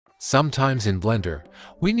Sometimes in Blender,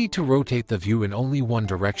 we need to rotate the view in only one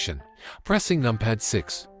direction. Pressing Numpad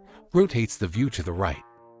 6 rotates the view to the right.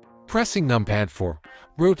 Pressing Numpad 4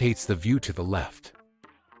 rotates the view to the left.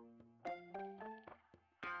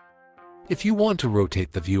 If you want to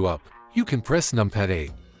rotate the view up, you can press Numpad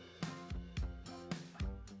 8.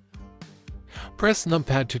 Press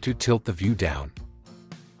Numpad 2 to tilt the view down.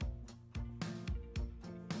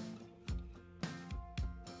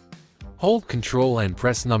 Hold Ctrl and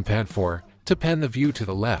press Numpad 4 to pan the view to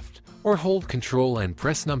the left, or hold Ctrl and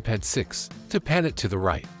press Numpad 6 to pan it to the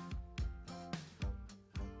right.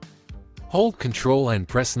 Hold Ctrl and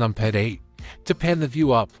press Numpad 8 to pan the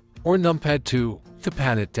view up, or Numpad 2 to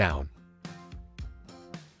pan it down.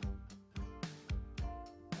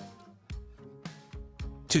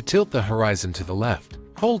 To tilt the horizon to the left,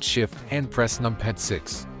 hold Shift and press Numpad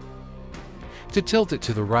 6. To tilt it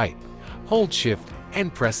to the right, hold Shift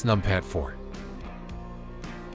and press Numpad 4.